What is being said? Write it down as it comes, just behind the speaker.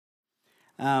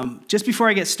Just before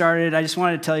I get started, I just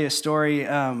wanted to tell you a story.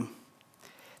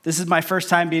 This is my first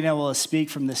time being able to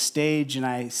speak from this stage, and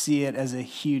I see it as a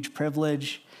huge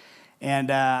privilege.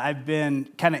 And I've been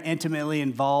kind of intimately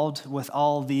involved with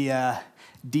all the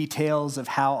details of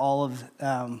how all of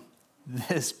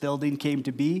this building came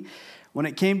to be. When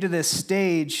it came to this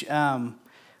stage,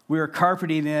 we were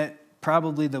carpeting it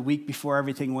probably the week before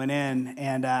everything went in,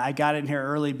 and I got in here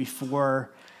early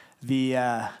before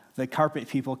the carpet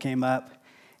people came up.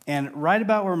 And right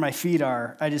about where my feet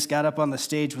are, I just got up on the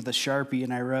stage with a Sharpie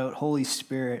and I wrote, "Holy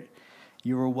Spirit,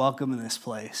 you are welcome in this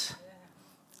place."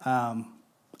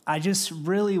 I just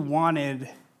really wanted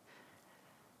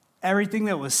everything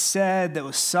that was said, that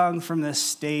was sung from this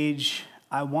stage,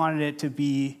 I wanted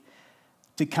it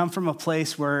to come from a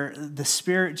place where the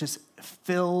Spirit just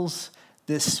fills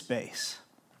this space,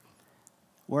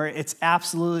 where it's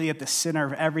absolutely at the center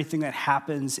of everything that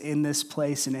happens in this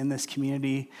place and in this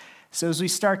community. So as we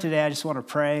start today, I just want to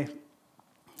pray,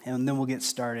 and then we'll get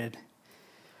started.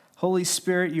 Holy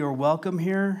Spirit, you are welcome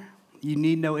here. You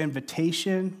need no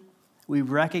invitation. We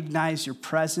recognize your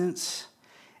presence,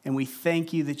 and we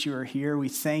thank you that you are here. We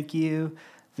thank you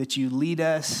that you lead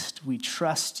us. We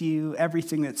trust you.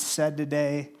 Everything that's said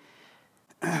today,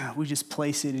 we just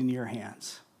place it in your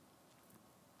hands.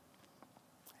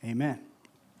 Amen.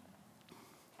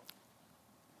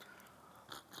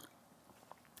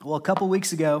 Well, a couple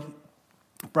weeks ago,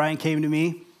 Brian came to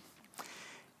me,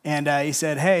 and he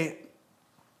said, "Hey,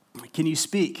 can you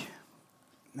speak?"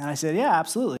 And I said, "Yeah,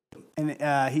 absolutely."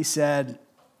 And he said,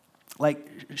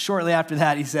 shortly after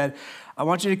that, he said, "I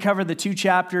want you to cover the 2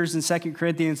 chapters in 2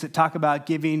 Corinthians that talk about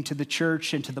giving to the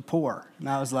church and to the poor." And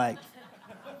I was like,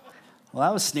 "Well,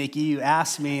 that was sneaky. You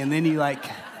asked me, and then I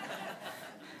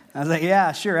was like,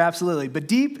 yeah, sure, absolutely." But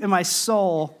deep in my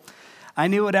soul, I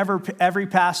knew what every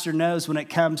pastor knows when it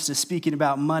comes to speaking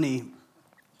about money.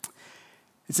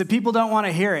 It's that people don't want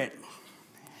to hear it.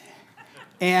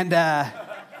 And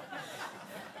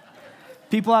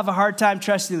people have a hard time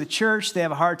trusting the church. They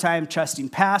have a hard time trusting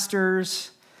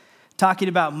pastors. Talking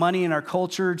about money in our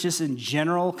culture, just in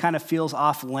general, kind of feels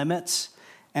off limits.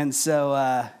 And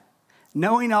so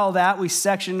knowing all that, we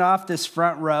sectioned off this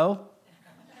front row.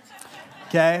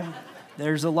 Okay?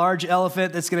 There's a large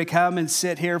elephant that's going to come and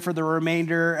sit here for the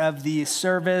remainder of the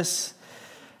service.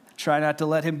 Try not to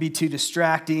let him be too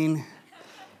distracting,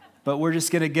 but we're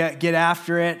just going to get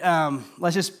after it.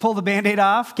 Let's just pull the Band-Aid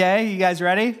off, okay? You guys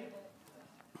ready?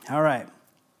 All right.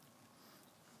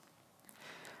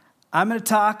 I'm going to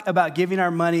talk about giving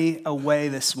our money away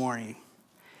this morning.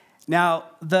 Now,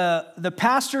 the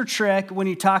pastor trick when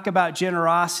you talk about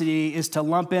generosity is to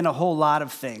lump in a whole lot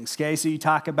of things, okay? So you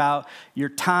talk about your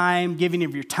time, giving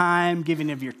of your time, giving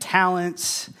of your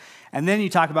talents, and then you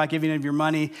talk about giving of your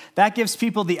money. That gives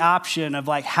people the option of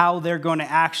how they're going to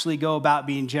actually go about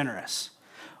being generous.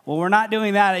 Well, we're not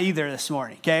doing that either this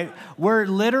morning, okay? We're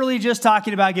literally just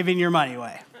talking about giving your money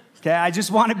away, okay? I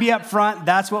just want to be up front.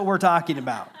 That's what we're talking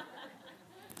about.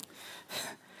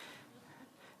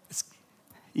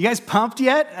 You guys pumped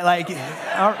yet?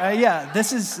 Yeah,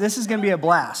 this is going to be a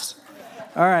blast.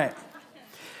 All right.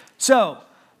 So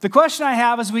the question I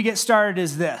have as we get started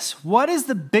is this. What is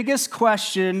the biggest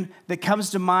question that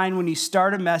comes to mind when you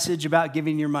start a message about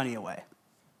giving your money away?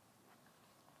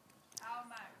 How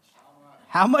much?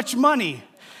 How much money?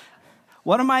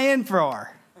 What am I in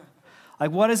for?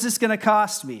 What is this going to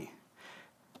cost me?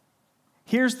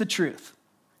 Here's the truth.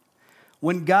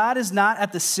 When God is not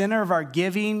at the center of our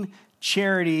giving,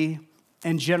 charity,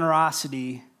 and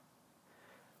generosity,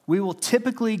 we will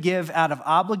typically give out of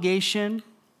obligation,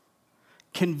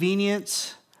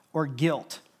 convenience, or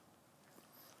guilt.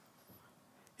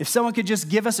 If someone could just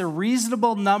give us a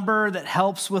reasonable number that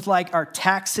helps with our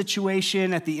tax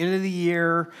situation at the end of the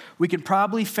year, we could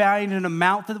probably find an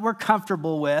amount that we're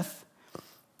comfortable with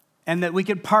and that we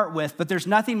could part with, but there's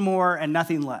nothing more and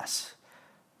nothing less.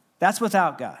 That's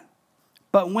without God.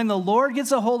 But when the Lord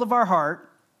gets a hold of our heart,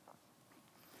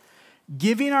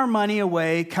 giving our money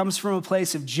away comes from a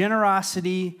place of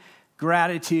generosity,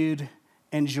 gratitude,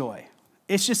 and joy.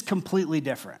 It's just completely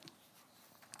different.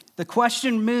 The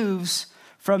question moves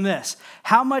from this: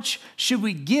 how much should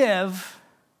we give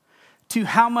to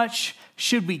how much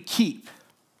should we keep?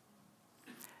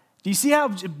 Do you see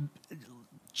how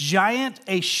giant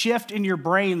a shift in your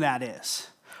brain that is?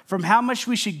 From how much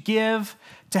we should give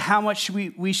to how much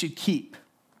we should keep.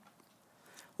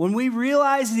 When we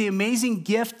realize the amazing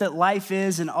gift that life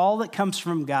is and all that comes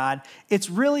from God, it's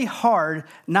really hard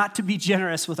not to be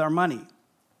generous with our money.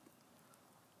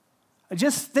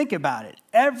 Just think about it.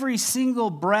 Every single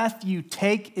breath you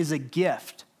take is a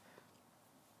gift.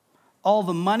 All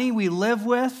the money we live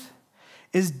with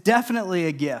is definitely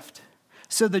a gift.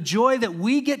 So the joy that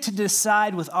we get to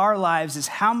decide with our lives is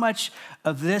how much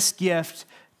of this gift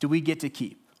do we get to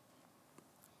keep?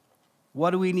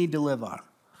 What do we need to live on?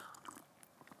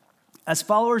 As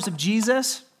followers of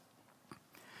Jesus,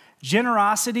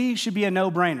 generosity should be a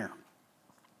no-brainer.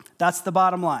 That's the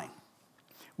bottom line.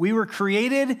 We were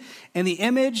created in the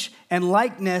image and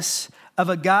likeness of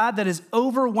a God that has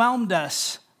overwhelmed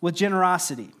us with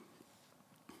generosity.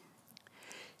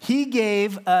 He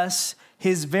gave us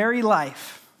his very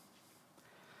life.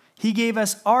 He gave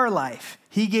us our life.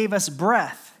 He gave us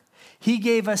breath. He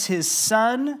gave us his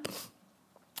son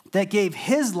that gave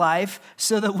his life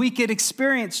so that we could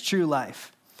experience true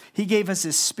life. He gave us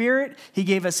his spirit. He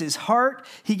gave us his heart.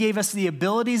 He gave us the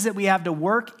abilities that we have to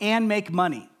work and make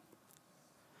money.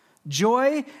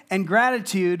 Joy and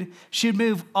gratitude should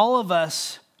move all of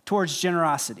us towards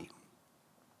generosity.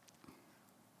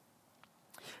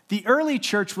 The early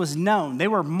church was known. They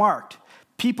were marked.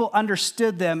 People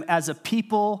understood them as a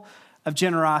people of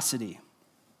generosity.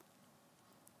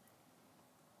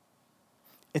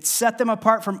 It set them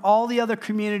apart from all the other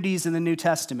communities in the New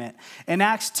Testament. In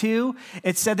Acts 2,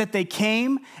 it said that they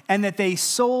came and that they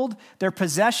sold their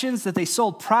possessions, that they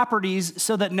sold properties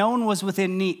so that no one was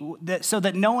within need, so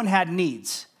that no one had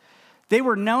needs. They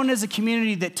were known as a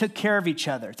community that took care of each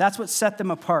other. That's what set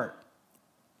them apart.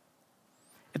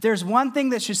 If there's one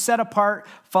thing that should set apart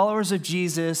followers of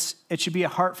Jesus, it should be a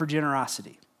heart for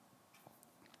generosity.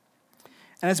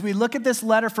 And as we look at this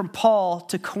letter from Paul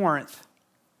to Corinth,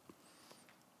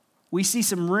 we see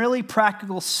some really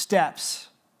practical steps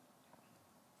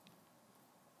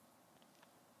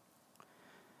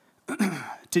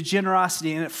to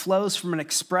generosity, and it flows from an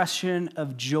expression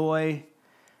of joy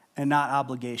and not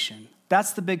obligation.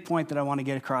 That's the big point that I want to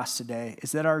get across today,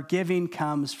 is that our giving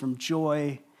comes from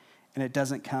joy and it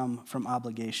doesn't come from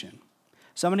obligation.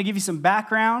 So I'm going to give you some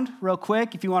background real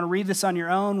quick. If you want to read this on your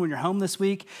own when you're home this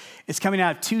week, it's coming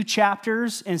out of 2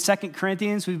 chapters in 2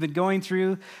 Corinthians. We've been going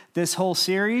through this whole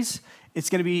series. It's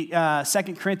going to be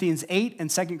 2 Corinthians 8 and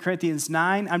 2 Corinthians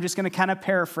 9. I'm just going to kind of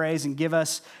paraphrase and give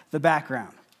us the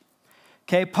background.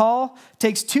 Okay, Paul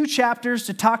takes 2 chapters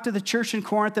to talk to the church in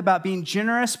Corinth about being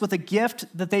generous with a gift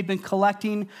that they've been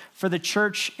collecting for the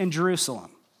church in Jerusalem.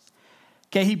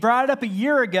 Okay, he brought it up a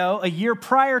year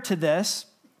prior to this,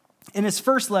 in his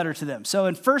first letter to them. So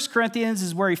in 1 Corinthians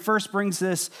is where he first brings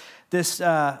this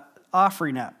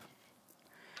offering up.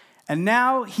 And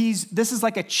now this is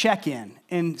like a check-in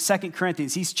in 2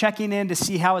 Corinthians. He's checking in to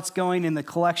see how it's going in the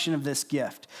collection of this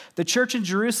gift. The church in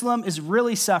Jerusalem is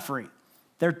really suffering.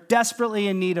 They're desperately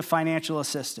in need of financial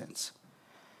assistance.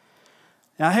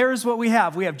 Now here's what we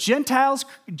have. We have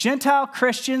Gentile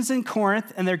Christians in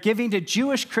Corinth, and they're giving to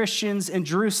Jewish Christians in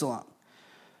Jerusalem.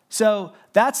 So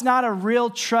that's not a real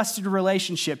trusted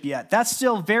relationship yet. That's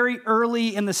still very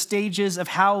early in the stages of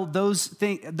how those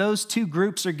 2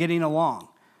 groups are getting along.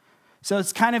 So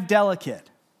it's kind of delicate.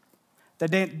 The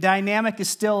dynamic is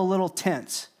still a little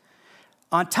tense.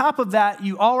 On top of that,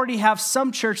 you already have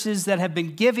some churches that have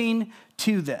been giving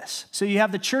to this. So you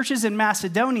have the churches in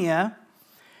Macedonia,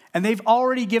 and they've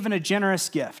already given a generous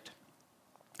gift,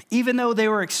 even though they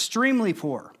were extremely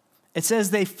poor. It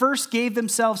says they first gave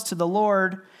themselves to the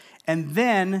Lord, and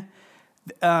then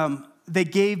they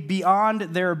gave beyond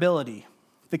their ability.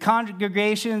 The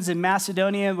congregations in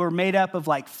Macedonia were made up of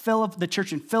like the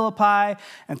church in Philippi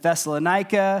and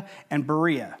Thessalonica and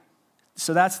Berea.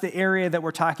 So that's the area that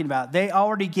we're talking about. They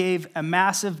already gave a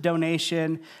massive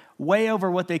donation, way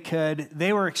over what they could.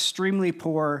 They were extremely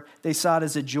poor. They saw it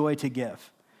as a joy to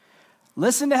give.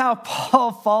 Listen to how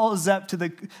Paul follows up to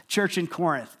the church in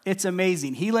Corinth. It's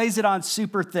amazing. He lays it on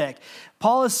super thick.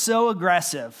 Paul is so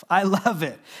aggressive. I love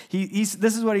it.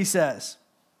 This is what he says.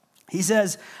 He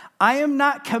says, I am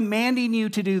not commanding you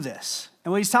to do this.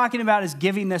 And what he's talking about is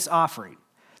giving this offering.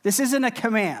 This isn't a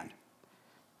command.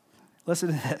 Listen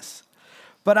to this.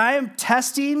 But I am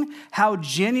testing how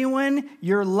genuine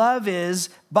your love is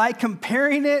by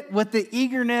comparing it with the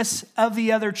eagerness of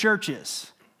the other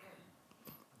churches.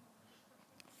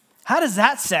 How does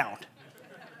that sound?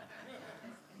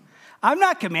 I'm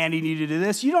not commanding you to do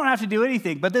this. You don't have to do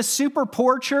anything. But this super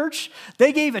poor church,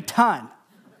 they gave a ton.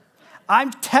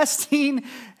 I'm testing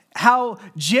how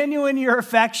genuine your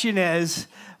affection is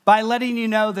by letting you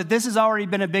know that this has already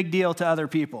been a big deal to other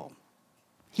people.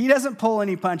 He doesn't pull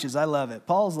any punches. I love it.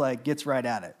 Paul's gets right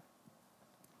at it.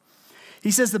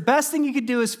 He says the best thing you could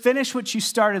do is finish what you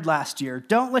started last year.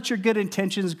 Don't let your good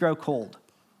intentions grow cold.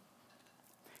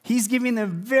 He's giving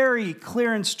them very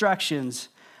clear instructions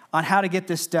on how to get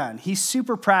this done. He's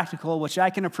super practical, which I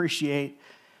can appreciate.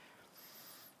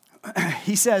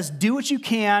 He says, do what you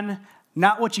can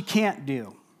not what you can't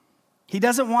do. He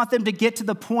doesn't want them to get to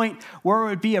the point where it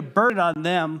would be a burden on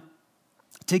them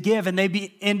to give and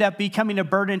they end up becoming a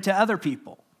burden to other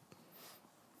people.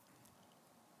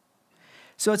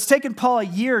 So it's taken Paul a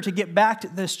year to get back to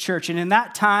this church. And in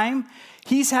that time,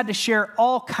 he's had to share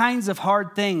all kinds of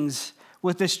hard things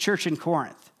with this church in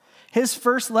Corinth. His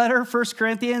first letter, 1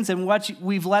 Corinthians, and what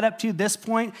we've led up to this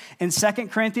point in 2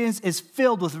 Corinthians is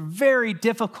filled with very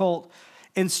difficult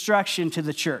instruction to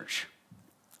the church.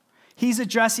 He's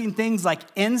addressing things like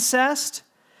incest,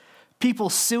 people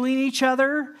suing each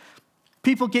other,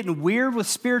 people getting weird with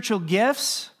spiritual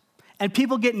gifts, and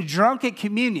people getting drunk at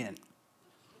communion.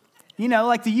 You know,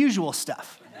 like the usual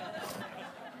stuff.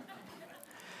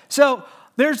 So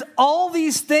there's all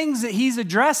these things that he's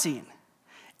addressing.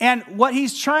 And what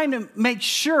he's trying to make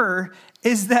sure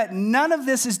is that none of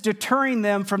this is deterring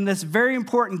them from this very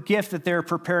important gift that they're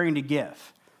preparing to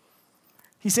give.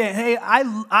 He's saying, hey,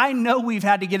 I know we've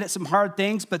had to get at some hard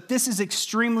things, but this is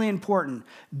extremely important.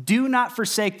 Do not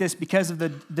forsake this because of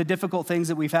the difficult things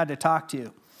that we've had to talk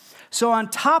to. So on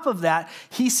top of that,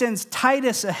 he sends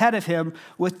Titus ahead of him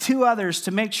with 2 others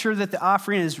to make sure that the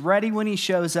offering is ready when he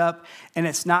shows up and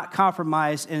it's not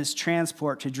compromised in his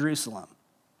transport to Jerusalem.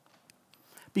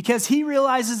 Because he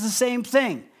realizes the same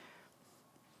thing,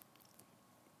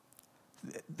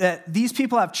 that these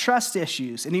people have trust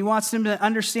issues, and he wants them to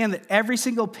understand that every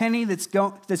single penny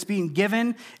that's being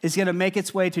given is going to make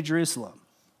its way to Jerusalem.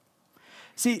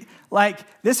 See, like,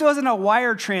 this wasn't a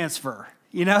wire transfer.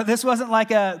 You know, this wasn't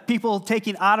like people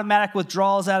taking automatic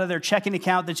withdrawals out of their checking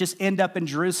account that just end up in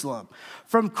Jerusalem.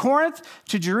 From Corinth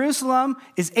to Jerusalem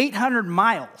is 800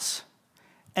 miles.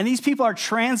 And these people are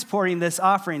transporting this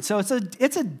offering. So it's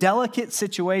a delicate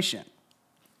situation.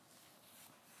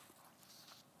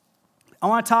 I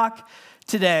want to talk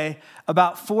today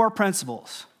about 4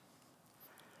 principles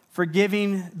for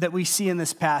giving that we see in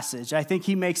this passage. I think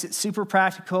he makes it super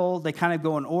practical. They kind of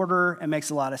go in order. It makes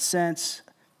a lot of sense.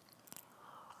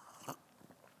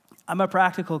 I'm a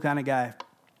practical kind of guy.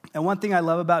 And one thing I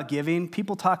love about giving,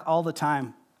 people talk all the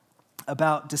time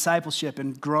about discipleship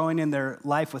and growing in their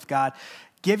life with God.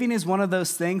 Giving is one of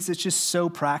those things that's just so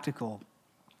practical.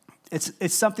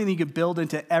 It's something that you can build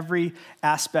into every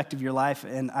aspect of your life,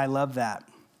 and I love that.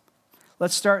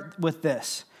 Let's start with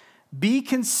this. Be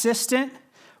consistent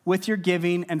with your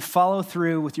giving and follow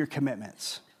through with your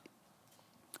commitments.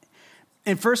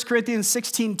 In 1 Corinthians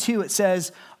 16:2, it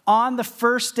says, on the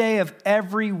first day of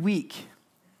every week,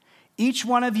 each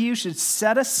one of you should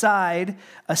set aside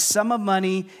a sum of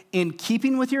money in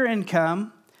keeping with your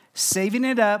income, saving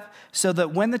it up so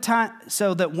that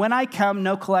when I come,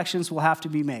 no collections will have to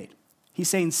be made. He's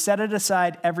saying set it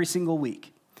aside every single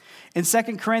week. In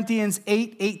 2 Corinthians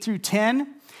 8:8-10,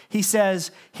 he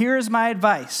says, here is my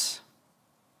advice.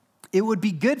 It would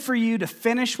be good for you to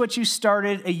finish what you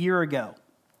started a year ago.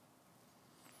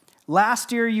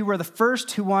 Last year, you were the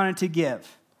first who wanted to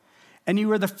give, and you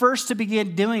were the first to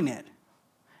begin doing it.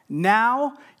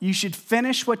 Now, you should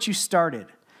finish what you started.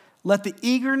 Let the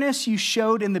eagerness you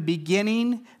showed in the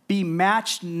beginning be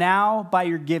matched now by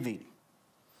your giving.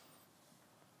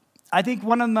 I think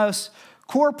one of the most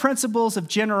core principles of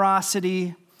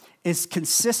generosity is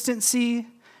consistency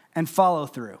and follow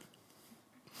through.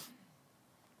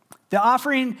 The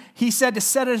offering, he said to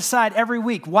set it aside every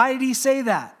week. Why did he say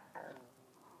that?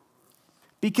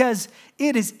 Because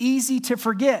it is easy to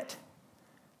forget.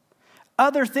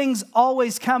 Other things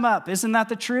always come up. Isn't that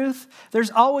the truth?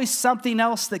 There's always something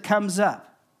else that comes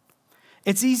up.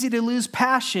 It's easy to lose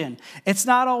passion. It's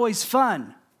not always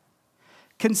fun.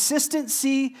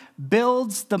 Consistency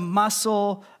builds the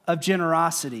muscle of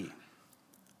generosity.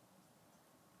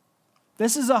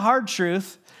 This is a hard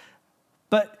truth,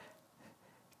 but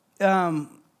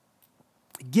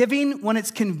giving when it's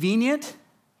convenient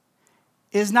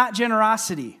is not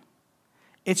generosity.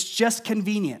 It's just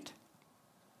convenient.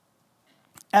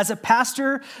 As a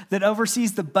pastor that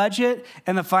oversees the budget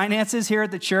and the finances here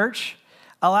at the church,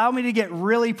 allow me to get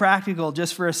really practical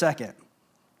just for a second.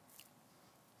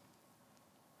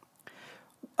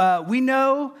 We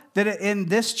know that in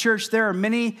this church, there are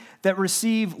many that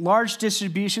receive large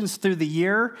distributions through the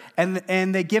year,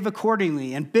 and they give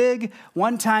accordingly. And big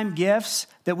one-time gifts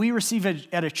that we receive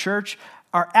at a church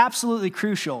are absolutely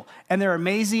crucial, and they're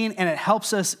amazing, and it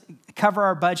helps us cover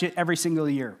our budget every single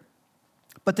year.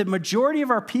 But the majority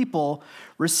of our people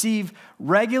receive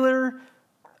regular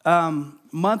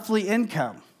monthly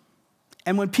income.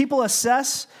 And when people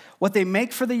assess what they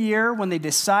make for the year, when they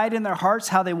decide in their hearts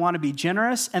how they want to be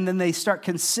generous, and then they start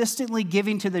consistently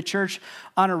giving to the church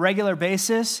on a regular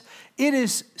basis, it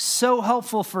is so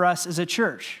helpful for us as a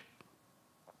church.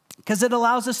 because it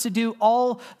allows us to do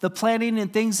all the planning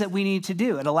and things that we need to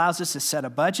do. It allows us to set a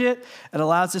budget. It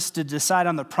allows us to decide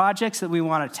on the projects that we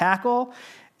want to tackle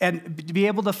and to be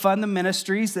able to fund the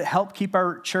ministries that help keep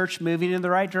our church moving in the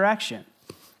right direction.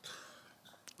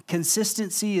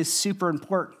 Consistency is super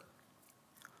important.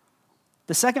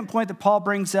 The second point that Paul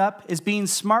brings up is being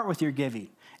smart with your giving.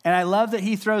 And I love that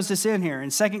he throws this in here.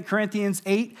 In 2 Corinthians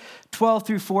 8, 12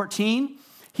 through 14,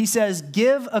 he says,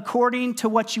 give according to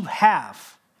what you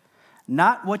have,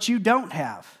 not what you don't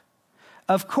have.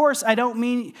 Of course, I don't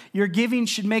mean your giving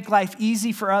should make life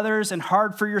easy for others and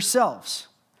hard for yourselves.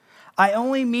 I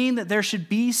only mean that there should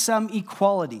be some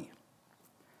equality.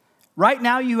 Right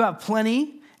now you have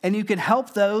plenty, and you can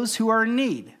help those who are in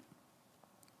need.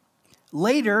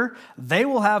 Later, they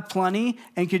will have plenty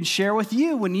and can share with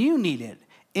you when you need it.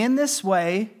 In this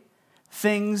way,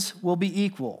 things will be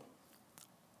equal.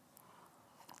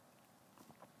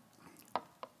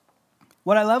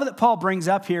 What I love that Paul brings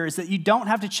up here is that you don't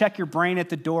have to check your brain at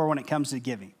the door when it comes to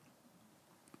giving.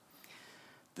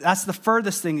 That's the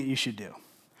furthest thing that you should do.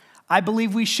 I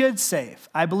believe we should save.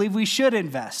 I believe we should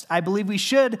invest. I believe we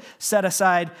should set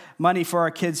aside money for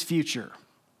our kids' future.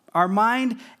 Our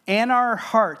mind and our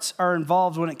hearts are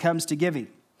involved when it comes to giving.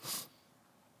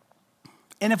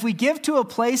 And if we give to a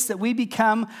place that we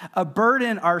become a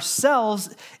burden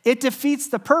ourselves, it defeats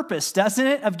the purpose, doesn't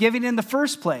it, of giving in the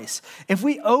first place? If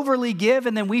we overly give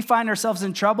and then we find ourselves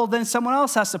in trouble, then someone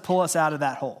else has to pull us out of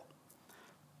that hole.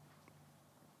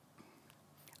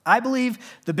 I believe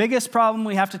the biggest problem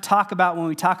we have to talk about when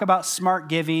we talk about smart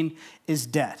giving is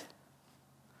debt.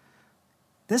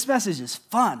 This message is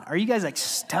fun. Are you guys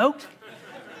stoked?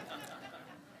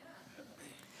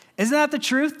 Isn't that the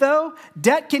truth, though?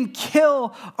 Debt can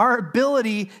kill our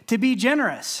ability to be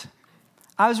generous.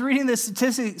 I was reading the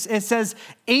statistics. It says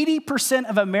 80%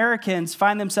 of Americans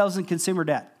find themselves in consumer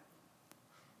debt.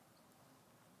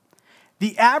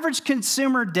 The average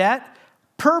consumer debt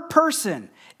per person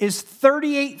is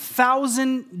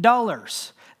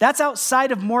 $38,000. That's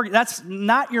outside of mortgage. That's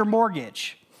not your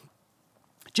mortgage.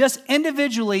 Just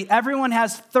individually, everyone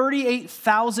has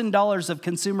 $38,000 of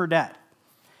consumer debt.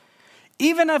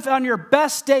 Even if on your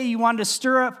best day you wanted to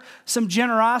stir up some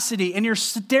generosity and you're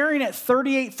staring at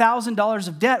 $38,000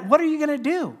 of debt, what are you going to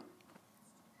do?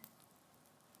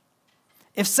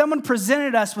 If someone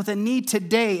presented us with a need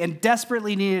today and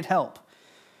desperately needed help,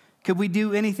 could we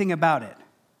do anything about it?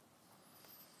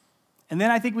 And then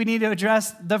I think we need to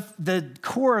address the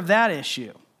core of that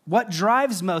issue. What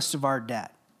drives most of our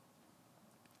debt?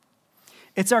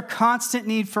 It's our constant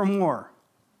need for more.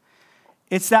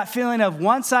 It's that feeling of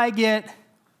once I get,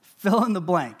 fill in the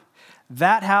blank,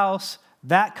 that house,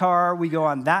 that car, we go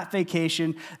on that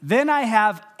vacation, then I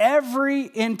have every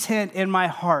intent in my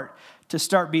heart to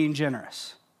start being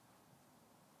generous.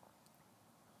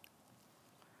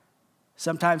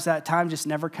 Sometimes that time just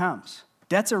never comes.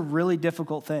 Debt's a really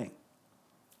difficult thing.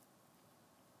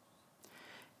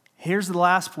 Here's the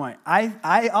last point.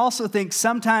 I also think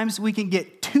sometimes we can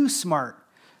get too smart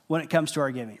when it comes to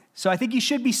our giving. So I think you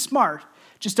should be smart,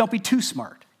 just don't be too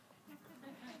smart.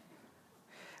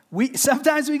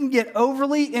 Sometimes we can get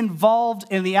overly involved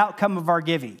in the outcome of our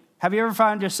giving. Have you ever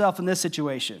found yourself in this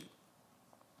situation?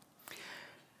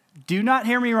 Do not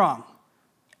hear me wrong.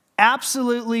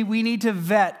 Absolutely, we need to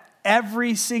vet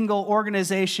every single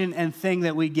organization and thing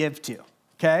that we give to,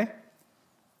 okay?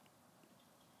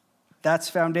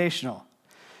 That's foundational.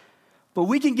 But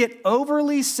we can get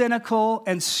overly cynical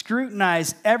and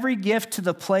scrutinize every gift to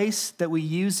the place that we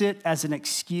use it as an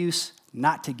excuse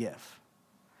not to give.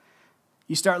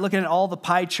 You start looking at all the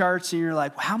pie charts and you're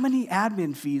like, how many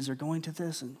admin fees are going to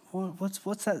this? And what's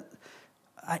that?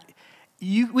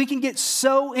 We can get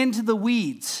so into the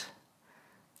weeds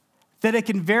that it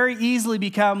can very easily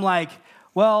become like,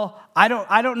 well, I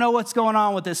don't know what's going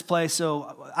on with this place,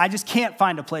 so I just can't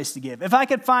find a place to give. If I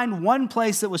could find one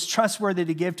place that was trustworthy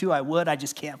to give to, I would. I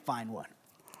just can't find one.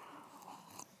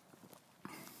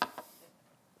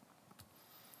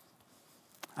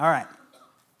 All right.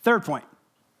 Third point.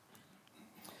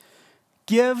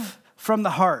 Give from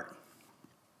the heart.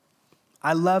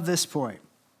 I love this point.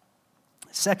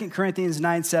 2 Corinthians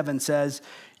 9:7 says,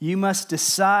 you must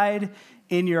decide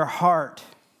in your heart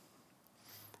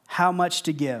how much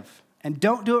to give. And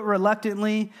don't do it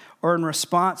reluctantly or in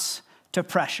response to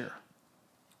pressure.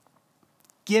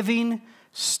 Giving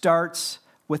starts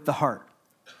with the heart.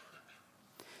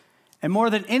 And more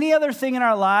than any other thing in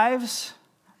our lives,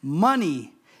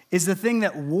 money is the thing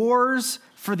that wars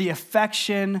for the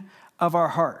affection of our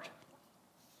heart.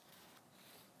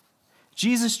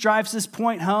 Jesus drives this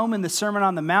point home in the Sermon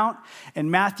on the Mount.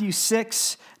 In Matthew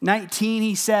 6:19,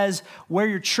 he says, where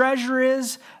your treasure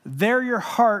is, there your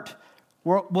heart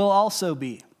will also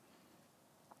be.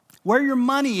 Where your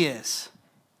money is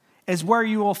where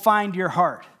you will find your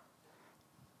heart.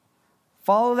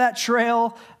 Follow that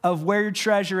trail of where your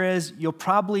treasure is, you'll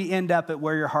probably end up at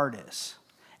where your heart is.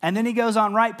 And then he goes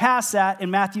on right past that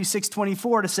in Matthew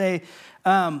 6:24 to say,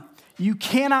 you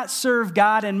cannot serve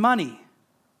God and money.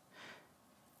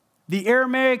 The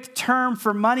Aramaic term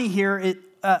for money here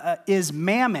is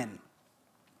mammon.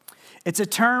 It's a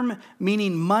term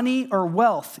meaning money or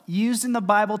wealth, used in the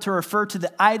Bible to refer to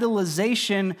the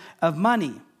idolization of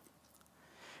money.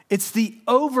 It's the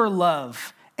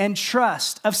overlove and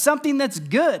trust of something that's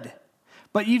good,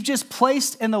 but you've just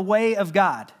placed in the way of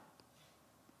God.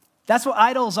 That's what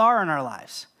idols are in our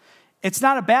lives. It's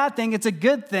not a bad thing, it's a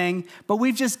good thing, but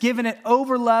we've just given it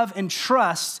overlove and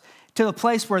trust to the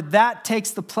place where that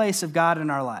takes the place of God in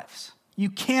our lives. You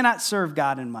cannot serve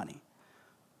God and money.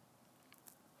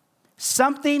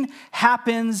 Something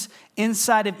happens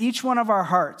inside of each one of our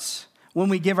hearts when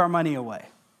we give our money away.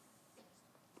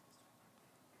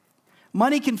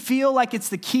 Money can feel like it's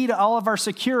the key to all of our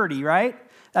security, right?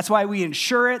 That's why we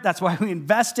insure it. That's why we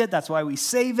invest it. That's why we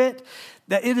save it.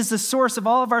 That it is the source of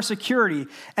all of our security.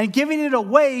 And giving it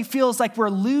away feels like we're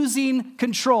losing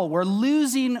control. We're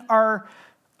losing our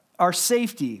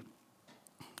safety,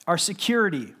 our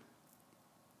security.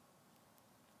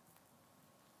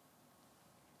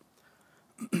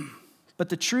 But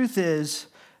the truth is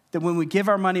that when we give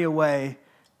our money away,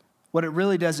 what it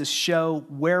really does is show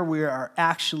where we are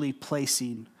actually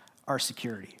placing our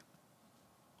security.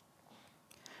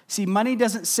 See, money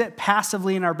doesn't sit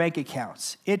passively in our bank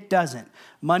accounts. It doesn't.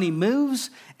 Money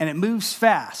moves, and it moves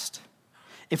fast.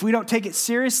 If we don't take it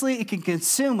seriously, it can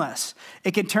consume us.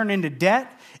 It can turn into debt.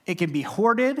 It can be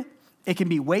hoarded. It can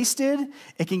be wasted.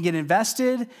 It can get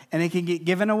invested, and it can get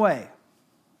given away.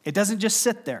 It doesn't just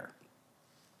sit there.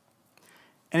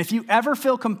 And if you ever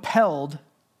feel compelled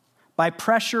by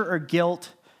pressure or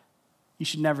guilt, you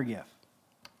should never give.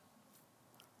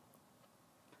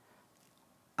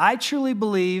 I truly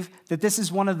believe that this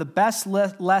is one of the best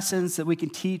lessons that we can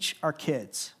teach our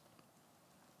kids.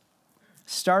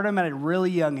 Start them at a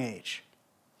really young age.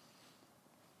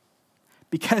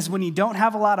 Because when you don't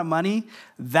have a lot of money,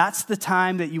 that's the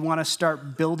time that you want to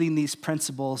start building these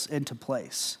principles into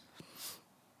place.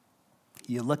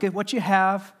 You look at what you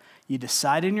have, you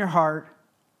decide in your heart,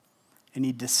 and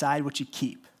you decide what you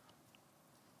keep.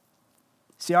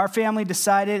 See, our family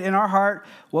decided in our heart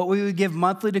what we would give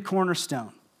monthly to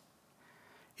Cornerstone.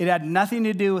 It had nothing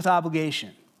to do with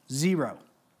obligation, zero.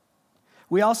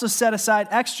 We also set aside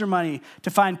extra money to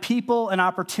find people and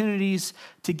opportunities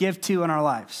to give to in our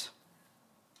lives.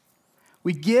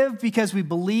 We give because we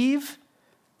believe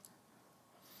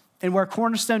in where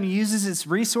Cornerstone uses its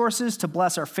resources to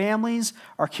bless our families,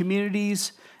 our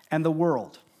communities, and the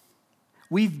world.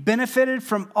 We've benefited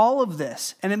from all of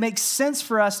this, and it makes sense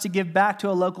for us to give back to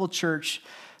a local church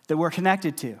that we're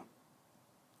connected to.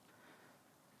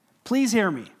 Please hear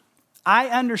me. I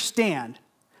understand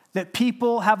that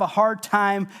people have a hard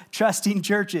time trusting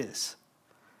churches.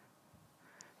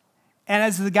 And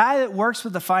as the guy that works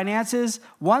with the finances,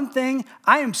 one thing,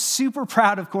 I am super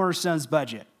proud of Cornerstone's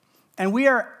budget. And we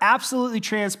are absolutely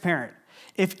transparent.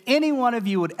 If any one of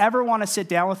you would ever want to sit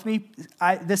down with me,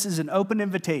 this is an open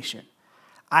invitation.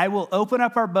 I will open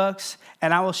up our books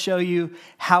and I will show you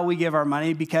how we give our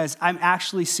money because I'm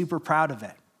actually super proud of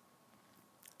it.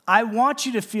 I want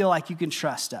you to feel like you can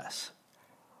trust us.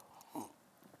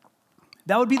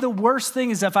 That would be the worst thing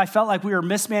is if I felt like we were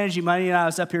mismanaging money and I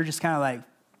was up here just kind of like,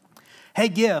 hey,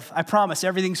 give, I promise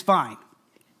everything's fine.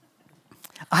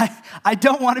 I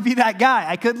don't want to be that guy.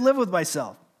 I couldn't live with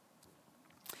myself.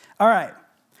 All right,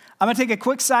 I'm going to take a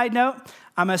quick side note.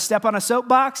 I'm going to step on a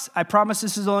soapbox. I promise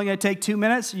this is only going to take 2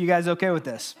 minutes. Are you guys okay with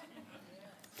this?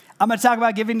 I'm going to talk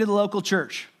about giving to the local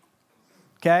church,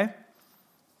 okay?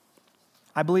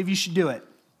 I believe you should do it.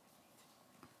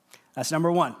 That's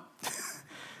number one,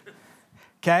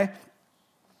 okay?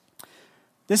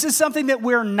 This is something that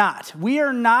we're not. We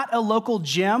are not a local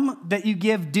gym that you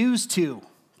give dues to,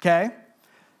 okay?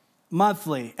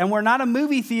 Monthly. And we're not a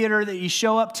movie theater that you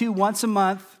show up to once a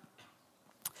month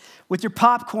with your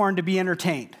popcorn to be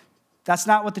entertained. That's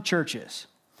not what the church is.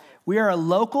 We are a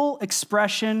local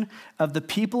expression of the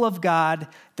people of God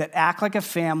that act like a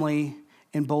family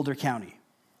in Boulder County.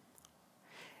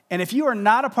 And if you are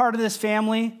not a part of this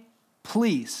family,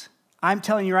 please, I'm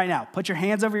telling you right now, put your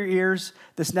hands over your ears.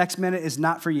 This next minute is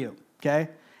not for you, okay?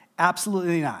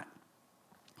 Absolutely not.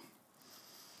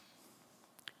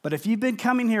 But if you've been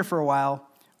coming here for a while,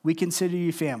 we consider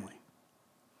you family.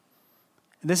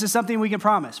 This is something we can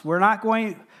promise. We're not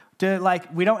going to,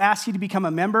 we don't ask you to become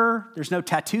a member. There's no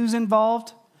tattoos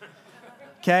involved,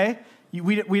 okay?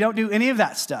 We don't do any of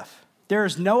that stuff. There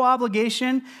is no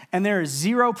obligation, and there is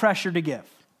zero pressure to give.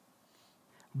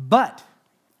 But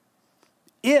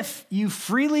if you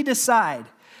freely decide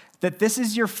that this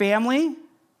is your family,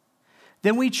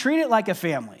 then we treat it like a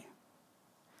family.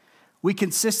 We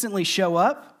consistently show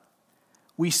up,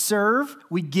 we serve,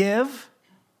 we give,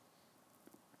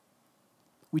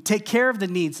 we take care of the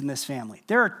needs in this family.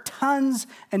 There are tons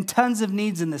and tons of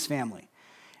needs in this family.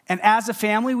 And as a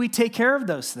family, we take care of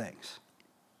those things.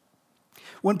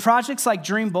 When projects like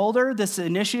Dream Boulder, this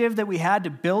initiative that we had to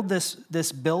build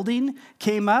this building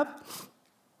came up,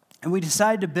 and we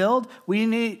decided to build, we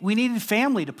needed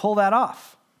family to pull that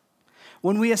off.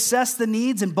 When we assess the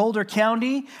needs in Boulder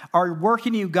County, our work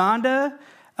in Uganda,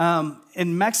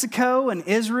 in Mexico and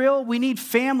Israel, we need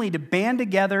family to band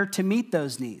together to meet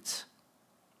those needs.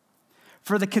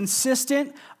 For the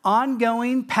consistent,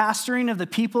 ongoing pastoring of the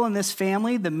people in this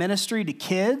family, the ministry to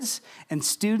kids and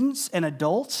students and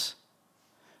adults,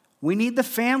 we need the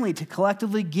family to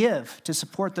collectively give to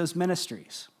support those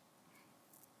ministries.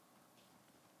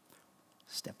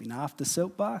 Stepping off the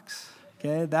soapbox,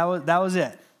 okay, that was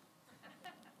it.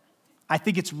 I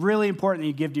think it's really important that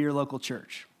you give to your local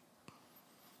church.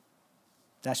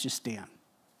 That's just Dan.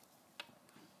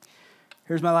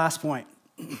 Here's my last point.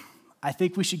 I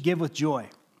think we should give with joy.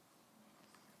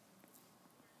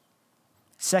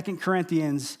 2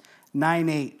 Corinthians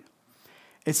 9:8.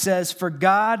 It says, "For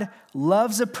God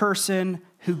loves a person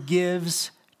who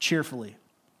gives cheerfully.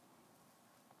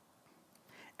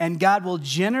 And God will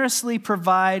generously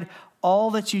provide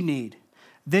all that you need.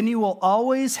 Then you will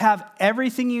always have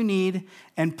everything you need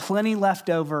and plenty left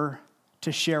over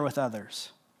to share with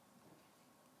others."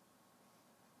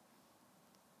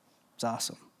 It's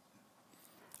awesome.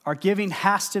 Our giving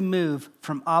has to move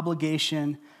from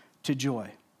obligation to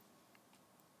joy.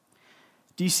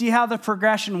 Do you see how the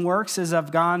progression works as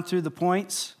I've gone through the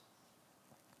points?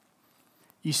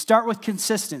 You start with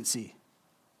consistency,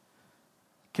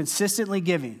 consistently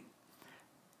giving.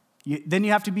 Then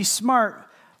you have to be smart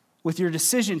with your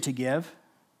decision to give,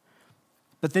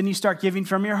 but then you start giving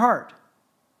from your heart.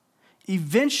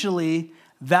 Eventually,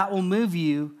 that will move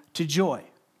you to joy.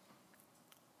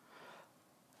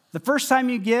 The first time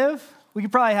you give, we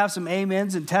could probably have some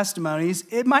amens and testimonies.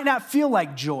 It might not feel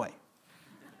like joy,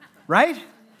 right?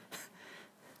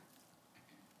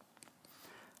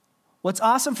 What's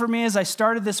awesome for me is I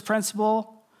started this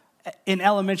principle in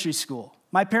elementary school.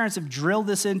 My parents have drilled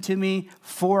this into me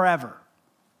forever.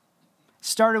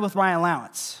 Started with my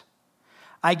allowance.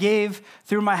 I gave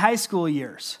through my high school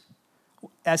years.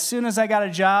 As soon as I got a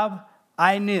job,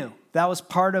 I knew that was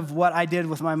part of what I did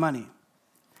with my money.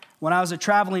 When I was a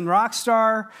traveling rock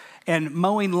star and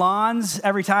mowing lawns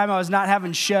every time I was not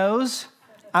having shows,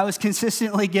 I was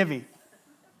consistently giving.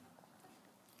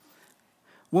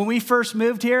 When we first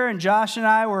moved here and Josh and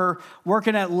I were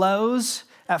working at Lowe's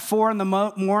at 4 in the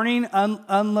morning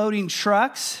unloading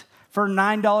trucks for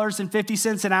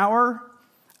 $9.50 an hour,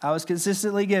 I was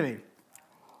consistently giving.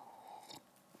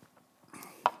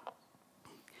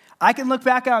 I can look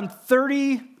back on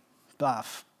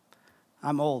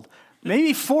I'm old,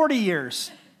 maybe 40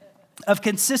 years of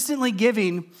consistently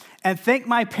giving and thank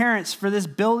my parents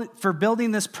for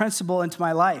building this principle into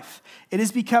my life. It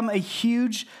has become a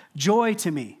huge joy to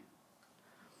me.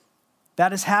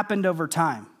 That has happened over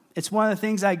time. It's one of the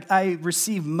things I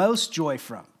receive most joy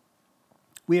from.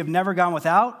 We have never gone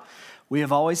without. We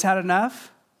have always had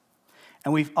enough.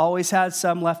 And we've always had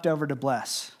some left over to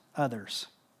bless others.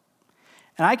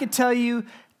 And I could tell you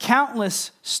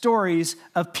countless stories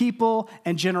of people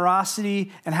and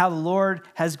generosity and how the Lord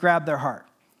has grabbed their heart.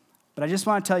 But I just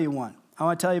want to tell you one. I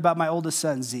want to tell you about my oldest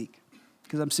son, Zeke,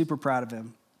 because I'm super proud of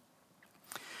him.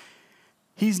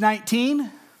 He's 19,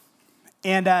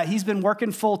 and he's been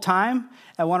working full-time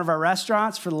at one of our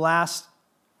restaurants for the last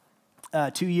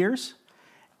 2 years.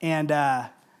 And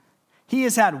he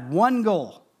has had one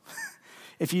goal.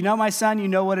 If you know my son, you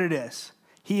know what it is.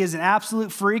 He is an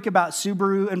absolute freak about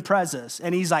Subaru Imprezas.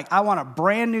 And he's like, I want a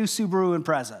brand new Subaru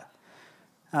Impreza.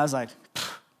 I was like,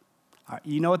 all right,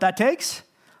 you know what that takes?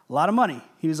 A lot of money.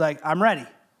 He was like, I'm ready.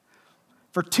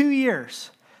 For 2 years,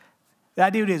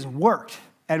 that dude has worked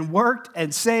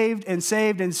and saved and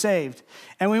saved and saved.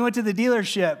 And we went to the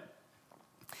dealership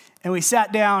and we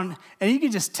sat down, and you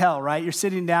can just tell, right? You're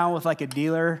sitting down with like a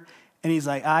dealer, and he's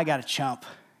like, I got a chump.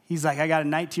 He's like, I got a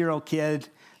 19-year-old kid.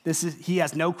 He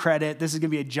has no credit. This is going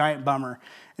to be a giant bummer.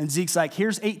 And Zeke's like,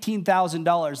 here's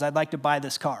 $18,000. I'd like to buy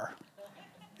this car.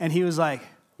 And he was like,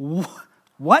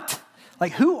 what?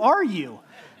 Like, who are you?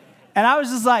 And I was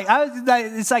just like,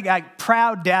 it's like a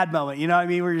proud dad moment, you know what I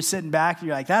mean? Where you're sitting back and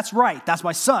you're like, that's right, that's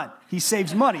my son. He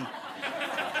saves money.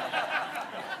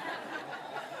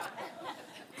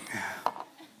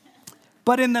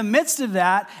 But in the midst of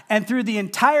that, and through the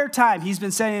entire time, he's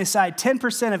been setting aside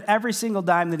 10% of every single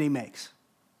dime that he makes.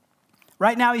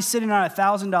 Right now, he's sitting on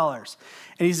 $1,000,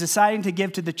 and he's deciding to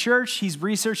give to the church. He's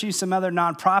researching some other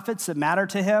nonprofits that matter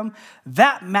to him.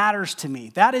 That matters to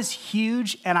me. That is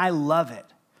huge, and I love it.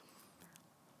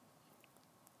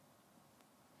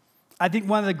 I think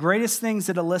one of the greatest things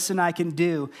that Alyssa and I can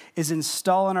do is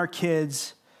install in our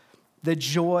kids the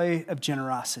joy of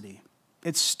generosity.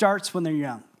 It starts when they're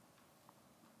young.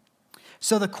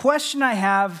 So the question I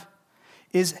have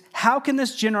is, how can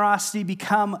this generosity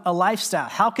become a lifestyle?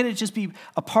 How can it just be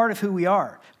a part of who we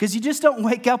are? Because you just don't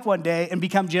wake up one day and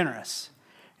become generous.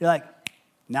 You're like,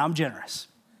 now I'm generous.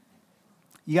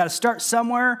 You got to start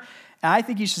somewhere, and I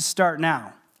think you should start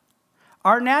now.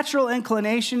 Our natural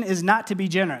inclination is not to be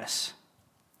generous.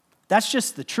 That's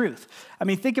just the truth. I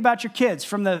mean, think about your kids.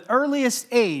 From the earliest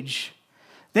age,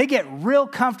 they get real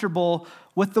comfortable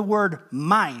with the word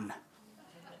mine.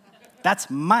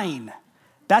 That's mine.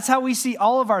 That's how we see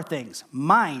all of our things,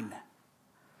 mine.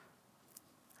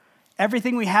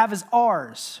 Everything we have is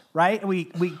ours, right? And we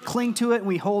cling to it and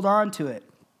we hold on to it.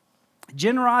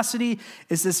 Generosity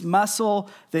is this muscle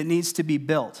that needs to be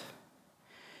built.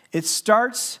 It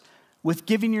starts with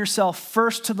giving yourself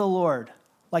first to the Lord,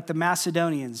 like the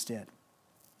Macedonians did.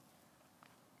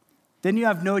 Then you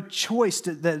have no choice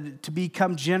to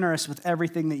become generous with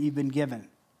everything that you've been given.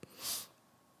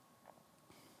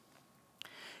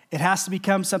 It has to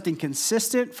become something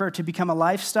consistent for it to become a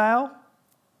lifestyle.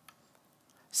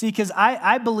 See, because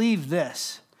I believe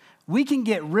this. We can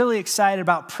get really excited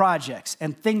about projects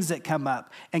and things that come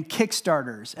up and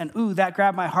Kickstarters. And, ooh, that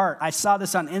grabbed my heart. I saw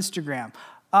this on Instagram.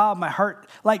 Oh, my heart.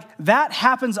 Like, that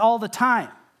happens all the time.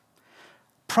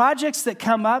 Projects that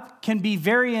come up can be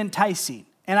very enticing,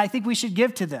 and I think we should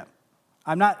give to them.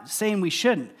 I'm not saying we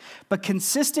shouldn't, but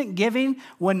consistent giving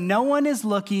when no one is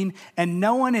looking and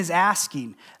no one is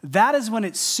asking, that is when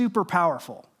it's super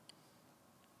powerful.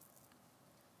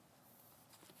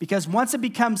 Because once it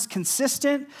becomes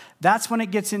consistent, that's when it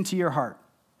gets into your heart.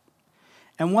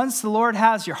 And once the Lord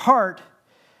has your heart,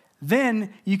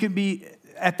 then you can be,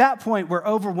 at that point, we're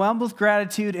overwhelmed with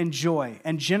gratitude and joy,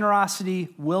 and generosity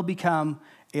will become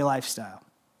a lifestyle.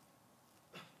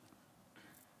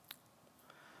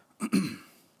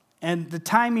 And the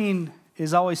timing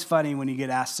is always funny when you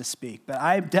get asked to speak, but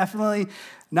I'm definitely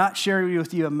not sharing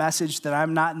with you a message that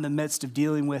I'm not in the midst of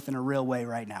dealing with in a real way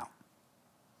right now.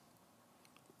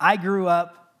 I grew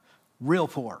up real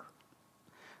poor,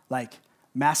 like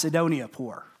Macedonia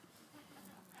poor.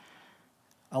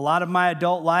 A lot of my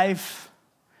adult life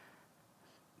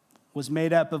was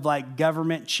made up of like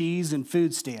government cheese and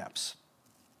food stamps.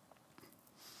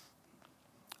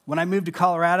 When I moved to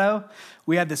Colorado,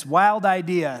 we had this wild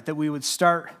idea that we would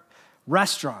start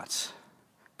restaurants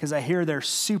because I hear they're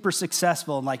super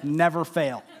successful and like never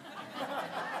fail.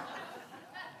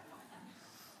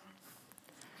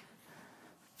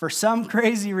 For some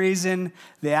crazy reason,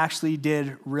 they actually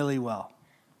did really well.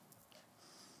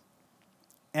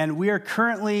 And we are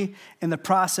currently in the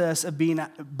process of being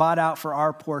bought out for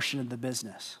our portion of the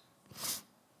business.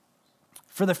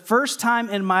 For the first time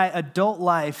in my adult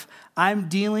life, I'm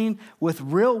dealing with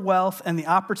real wealth and the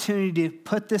opportunity to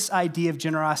put this idea of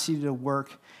generosity to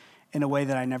work in a way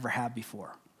that I never have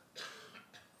before.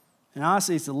 And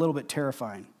honestly, it's a little bit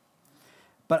terrifying.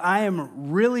 But I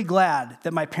am really glad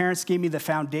that my parents gave me the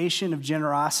foundation of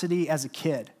generosity as a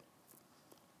kid.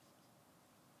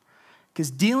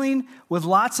 Because dealing with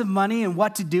lots of money and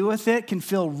what to do with it can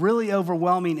feel really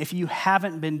overwhelming if you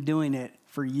haven't been doing it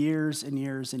for years and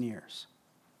years and years.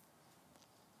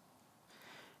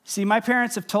 See, my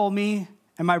parents have told me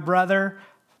and my brother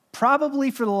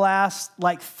probably for the last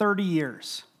 30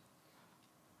 years,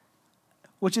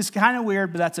 which is kind of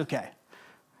weird, but that's okay.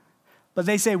 But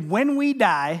they say when we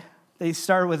die, they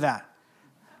started with that.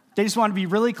 They just want to be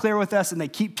really clear with us, and they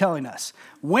keep telling us,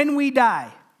 when we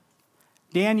die,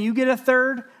 Dan, you get a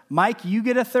third, Mike, you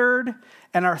get a third,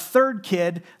 and our third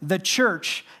kid, the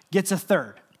church, gets a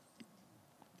third.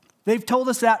 They've told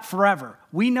us that forever.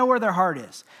 We know where their heart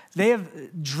is. They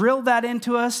have drilled that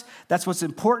into us. That's what's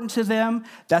important to them.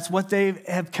 That's what they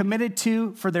have committed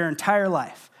to for their entire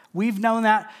life. We've known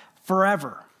that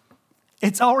forever.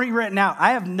 It's already written out.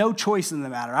 I have no choice in the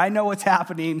matter. I know what's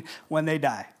happening when they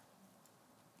die.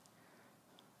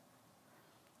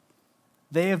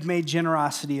 They have made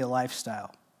generosity a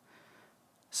lifestyle.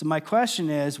 So my question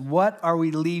is, what are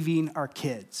we leaving our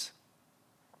kids?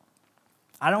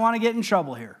 I don't want to get in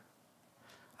trouble here.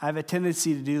 I have a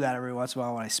tendency to do that every once in a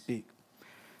while when I speak.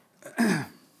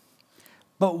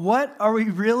 But what are we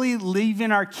really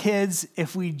leaving our kids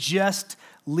if we just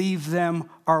leave them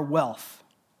our wealth?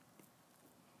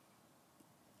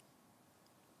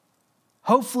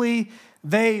 Hopefully,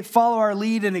 they follow our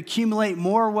lead and accumulate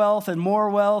more wealth and more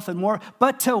wealth and more.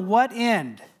 But to what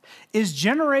end? Is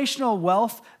generational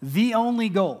wealth the only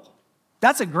goal?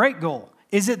 That's a great goal.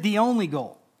 Is it the only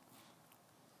goal?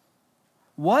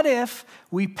 What if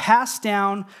we pass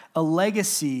down a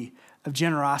legacy of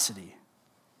generosity?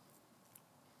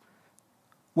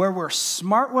 Where we're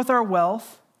smart with our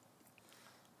wealth,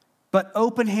 but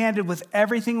open-handed with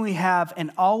everything we have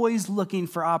and always looking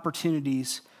for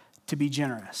opportunities to be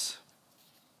generous.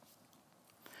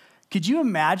 Could you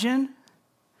imagine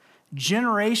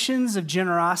generations of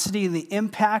generosity and the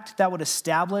impact that would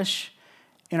establish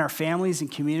in our families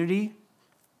and community?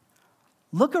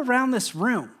 Look around this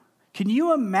room. Can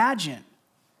you imagine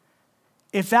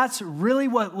if that's really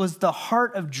what was the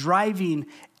heart of driving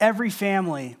every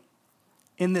family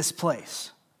in this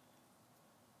place?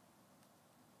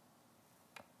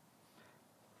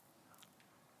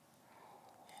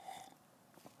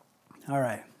 All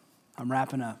right, I'm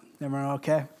wrapping up. Everyone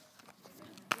okay?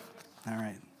 All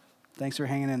right, thanks for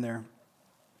hanging in there.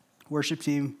 Worship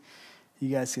team, you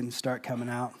guys can start coming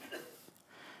out.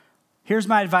 Here's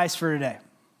my advice for today.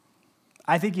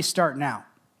 I think you start now.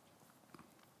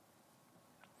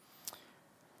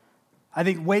 I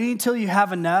think waiting until you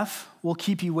have enough will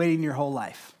keep you waiting your whole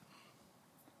life.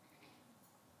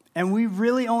 And we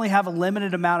really only have a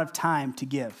limited amount of time to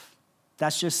give.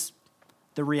 That's just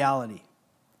the reality.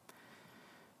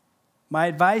 My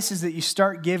advice is that you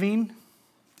start giving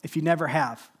if you never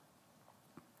have.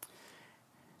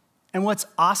 And what's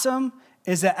awesome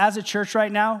is that as a church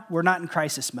right now, we're not in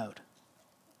crisis mode.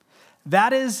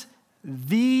 That is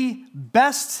the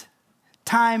best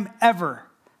time ever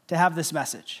to have this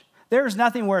message. There is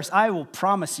nothing worse, I will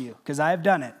promise you, because I have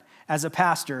done it as a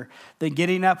pastor, than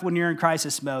getting up when you're in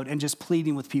crisis mode and just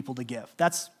pleading with people to give.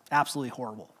 That's absolutely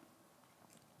horrible.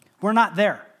 We're not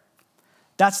there.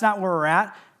 That's not where we're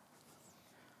at.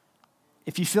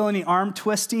 If you feel any arm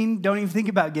twisting, don't even think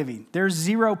about giving. There's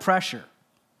zero pressure.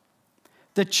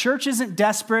 The church isn't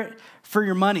desperate for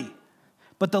your money,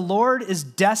 but the Lord is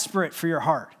desperate for your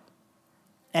heart.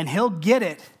 And he'll get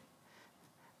it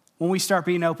when we start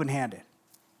being open-handed.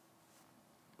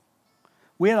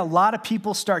 We had a lot of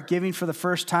people start giving for the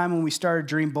first time when we started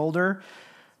Dream Boulder,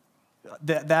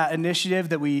 that initiative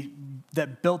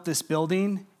that built this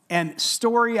building, and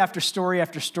story after story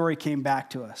after story came back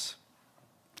to us.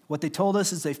 What they told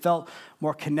us is they felt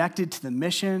more connected to the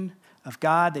mission of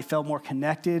God. They felt more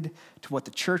connected to what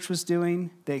the church was doing.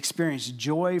 They experienced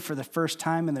joy for the first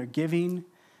time in their giving.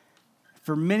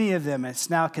 For many of them, it's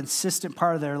now a consistent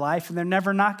part of their life, and they're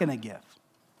never not going to give.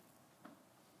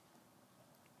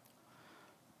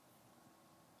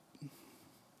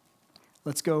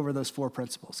 Let's go over those 4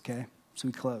 principles, okay? So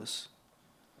we close.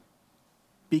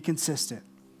 Be consistent.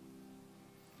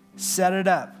 Set it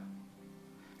up.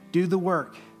 Do the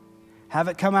work. Have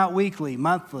it come out weekly,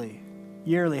 monthly,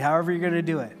 yearly, however you're going to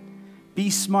do it. Be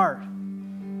smart.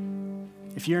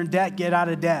 If you're in debt, get out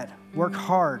of debt. Work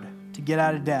hard to get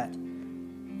out of debt.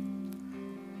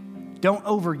 Don't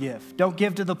overgive. Don't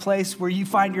give to the place where you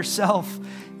find yourself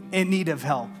in need of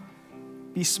help.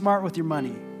 Be smart with your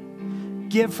money.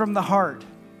 Give from the heart.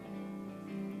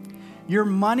 Your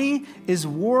money is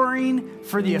warring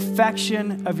for the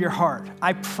affection of your heart.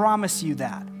 I promise you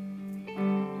that.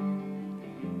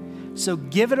 So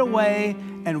give it away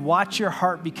and watch your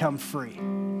heart become free.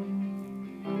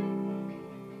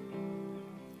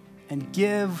 And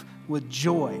give with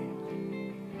joy.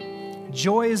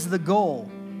 Joy is the goal.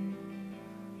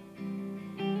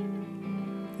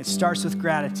 It starts with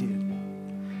gratitude.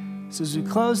 So as we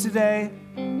close today,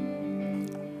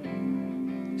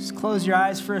 just close your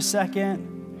eyes for a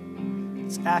second.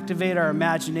 Let's activate our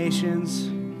imaginations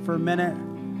for a minute.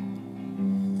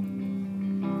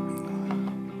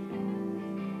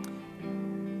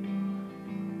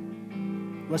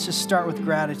 Let's just start with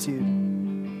gratitude.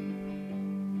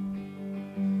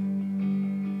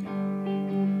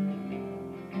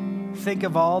 Think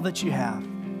of all that you have.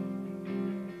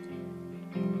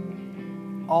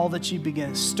 All that you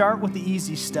begin. Start with the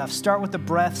easy stuff. Start with the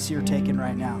breaths you're taking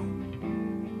right now.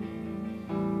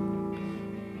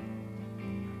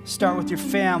 Start with your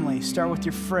family. Start with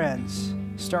your friends.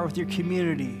 Start with your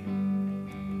community.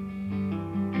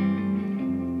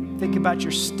 Think about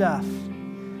your stuff.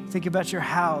 Think about your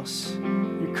house,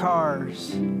 your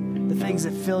cars, the things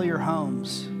that fill your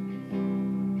homes.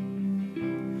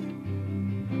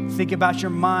 Think about your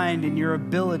mind and your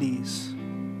abilities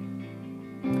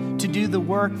to do the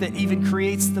work that even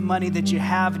creates the money that you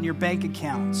have in your bank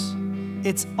accounts.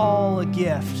 It's all a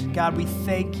gift. God, we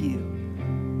thank you.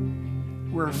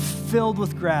 We're filled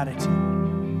with gratitude.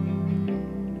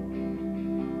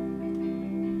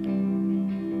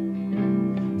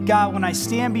 God, when I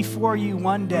stand before you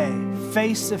one day,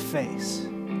 face to face,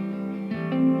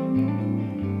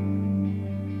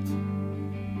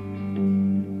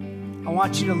 I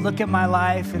want you to look at my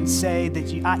life and say that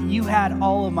you had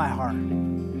all of my heart.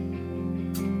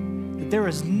 That there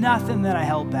was nothing that I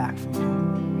held back from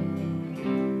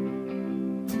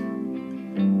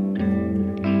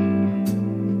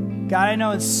you. God, I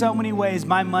know in so many ways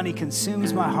my money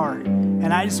consumes my heart,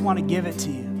 and I just want to give it to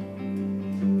you.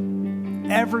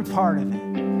 Every part of it.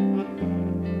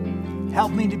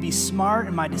 Help me to be smart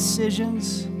in my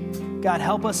decisions. God,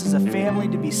 help us as a family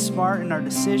to be smart in our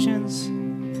decisions.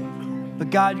 But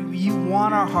God, you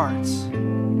want our hearts.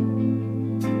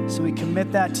 So we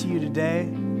commit that to you today.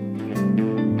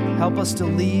 Help us to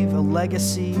leave a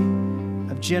legacy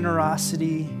of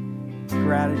generosity,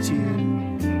 gratitude,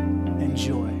 and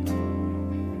joy.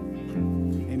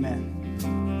 Amen.